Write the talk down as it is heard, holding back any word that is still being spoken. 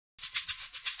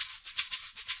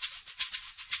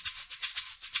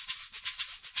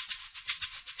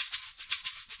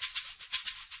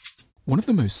One of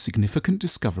the most significant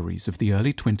discoveries of the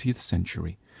early 20th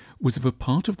century was of a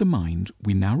part of the mind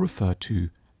we now refer to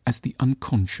as the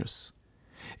unconscious.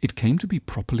 It came to be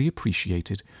properly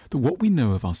appreciated that what we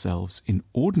know of ourselves in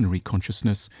ordinary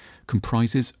consciousness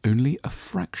comprises only a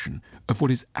fraction of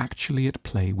what is actually at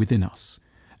play within us,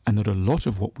 and that a lot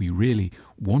of what we really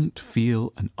want,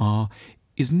 feel, and are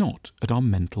is not at our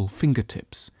mental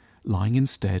fingertips, lying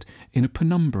instead in a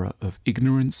penumbra of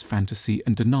ignorance, fantasy,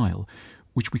 and denial,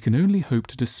 which we can only hope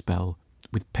to dispel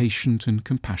with patient and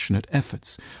compassionate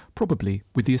efforts, probably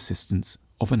with the assistance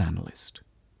of an analyst.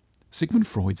 Sigmund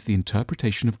Freud's The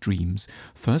Interpretation of Dreams,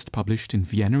 first published in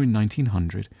Vienna in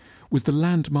 1900, was the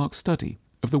landmark study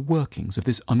of the workings of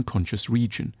this unconscious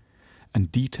region,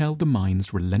 and detailed the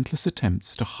mind's relentless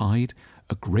attempts to hide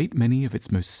a great many of its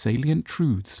most salient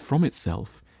truths from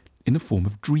itself in the form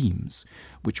of dreams,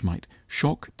 which might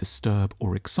shock, disturb,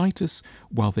 or excite us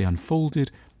while they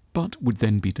unfolded, but would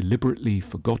then be deliberately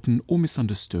forgotten or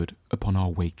misunderstood upon our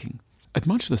waking. At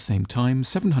much the same time,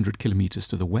 700 kilometers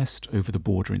to the west over the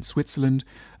border in Switzerland,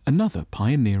 another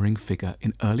pioneering figure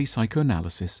in early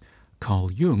psychoanalysis, Carl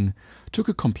Jung, took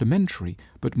a complementary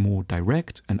but more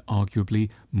direct and arguably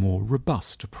more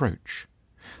robust approach.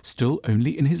 Still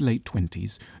only in his late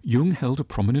 20s, Jung held a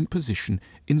prominent position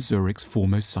in Zurich's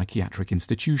foremost psychiatric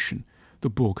institution, the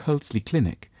Burg Hölzli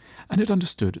Clinic, and had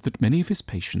understood that many of his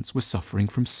patients were suffering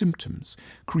from symptoms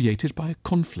created by a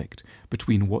conflict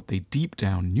between what they deep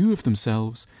down knew of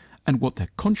themselves and what their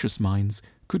conscious minds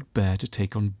could bear to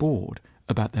take on board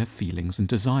about their feelings and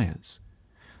desires.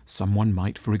 Someone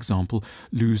might, for example,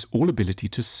 lose all ability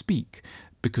to speak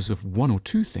because of one or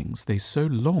two things they so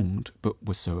longed but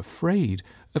were so afraid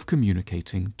of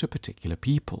communicating to particular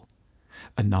people.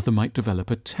 Another might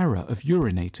develop a terror of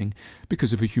urinating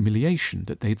because of a humiliation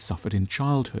that they had suffered in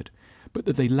childhood, but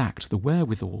that they lacked the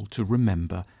wherewithal to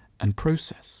remember and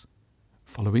process.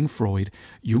 Following Freud,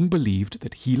 Jung believed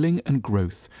that healing and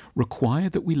growth require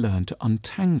that we learn to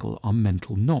untangle our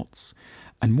mental knots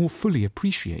and more fully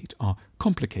appreciate our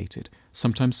complicated,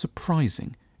 sometimes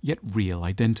surprising, yet real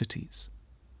identities.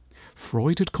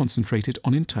 Freud had concentrated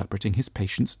on interpreting his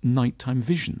patients' nighttime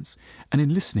visions and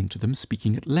in listening to them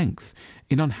speaking at length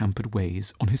in unhampered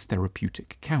ways on his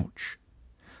therapeutic couch.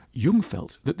 Jung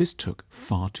felt that this took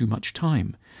far too much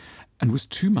time and was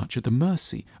too much at the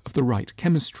mercy of the right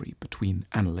chemistry between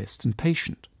analyst and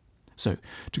patient. So,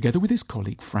 together with his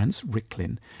colleague Franz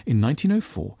Ricklin, in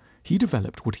 1904, he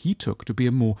developed what he took to be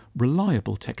a more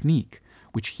reliable technique,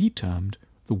 which he termed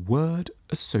the Word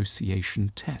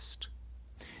Association Test.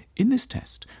 In this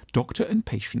test, doctor and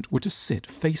patient were to sit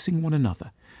facing one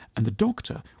another, and the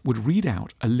doctor would read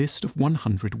out a list of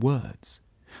 100 words.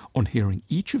 On hearing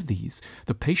each of these,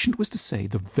 the patient was to say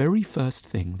the very first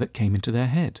thing that came into their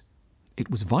head.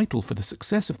 It was vital for the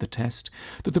success of the test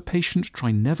that the patient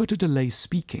try never to delay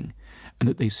speaking, and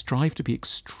that they strive to be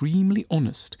extremely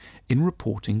honest in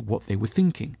reporting what they were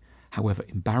thinking, however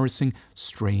embarrassing,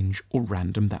 strange, or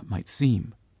random that might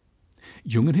seem.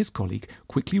 Jung and his colleague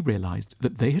quickly realized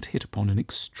that they had hit upon an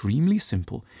extremely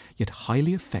simple yet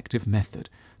highly effective method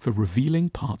for revealing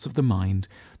parts of the mind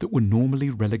that were normally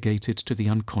relegated to the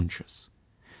unconscious.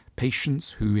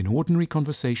 Patients who, in ordinary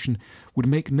conversation, would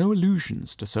make no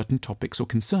allusions to certain topics or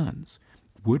concerns,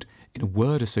 would, in a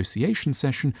word association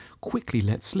session, quickly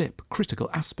let slip critical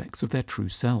aspects of their true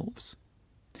selves.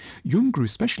 Jung grew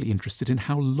especially interested in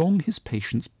how long his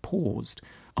patients paused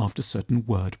after certain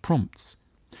word prompts.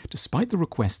 Despite the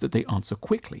request that they answer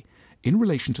quickly, in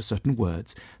relation to certain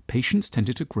words, patients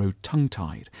tended to grow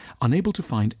tongue-tied, unable to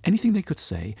find anything they could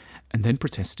say, and then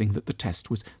protesting that the test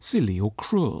was silly or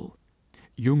cruel.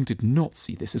 Jung did not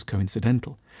see this as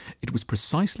coincidental. It was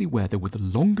precisely where there were the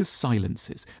longest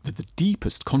silences that the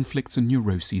deepest conflicts and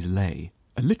neuroses lay.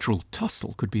 A literal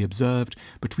tussle could be observed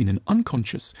between an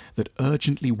unconscious that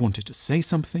urgently wanted to say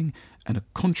something and a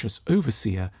conscious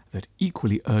overseer that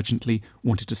equally urgently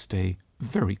wanted to stay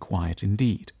very quiet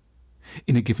indeed.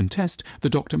 In a given test, the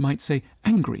doctor might say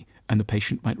angry, and the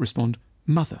patient might respond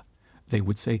mother. They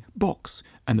would say box,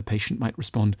 and the patient might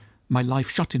respond my life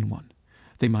shut in one.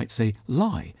 They might say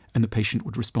lie, and the patient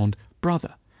would respond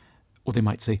brother. Or they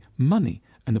might say money,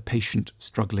 and the patient,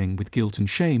 struggling with guilt and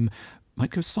shame,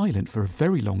 might go silent for a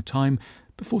very long time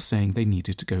before saying they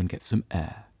needed to go and get some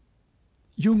air.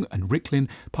 Jung and Ricklin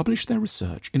published their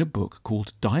research in a book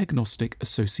called Diagnostic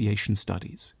Association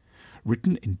Studies.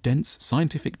 Written in dense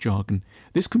scientific jargon,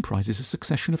 this comprises a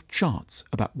succession of charts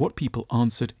about what people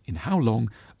answered in how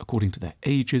long according to their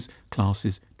ages,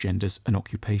 classes, genders, and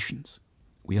occupations.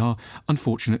 We are,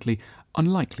 unfortunately,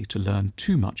 unlikely to learn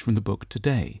too much from the book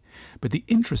today, but the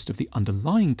interest of the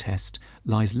underlying test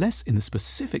lies less in the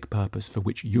specific purpose for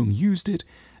which Jung used it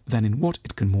than in what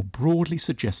it can more broadly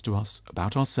suggest to us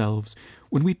about ourselves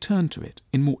when we turn to it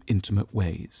in more intimate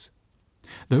ways.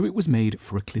 Though it was made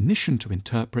for a clinician to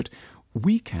interpret,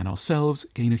 we can ourselves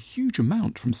gain a huge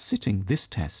amount from sitting this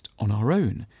test on our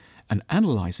own and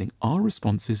analysing our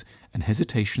responses and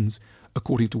hesitations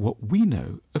according to what we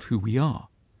know of who we are.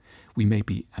 We may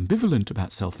be ambivalent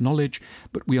about self-knowledge,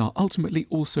 but we are ultimately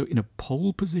also in a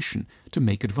pole position to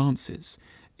make advances.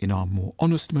 In our more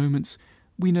honest moments,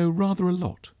 we know rather a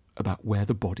lot about where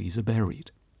the bodies are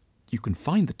buried. You can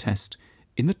find the test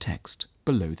in the text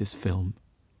below this film.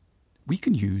 We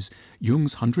can use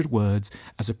Jung's 100 words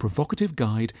as a provocative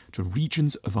guide to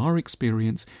regions of our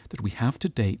experience that we have to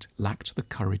date lacked the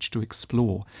courage to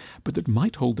explore, but that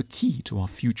might hold the key to our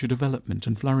future development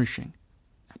and flourishing.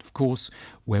 And of course,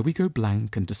 where we go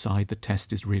blank and decide the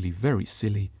test is really very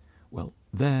silly, well,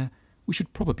 there we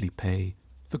should probably pay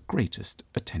the greatest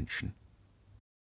attention.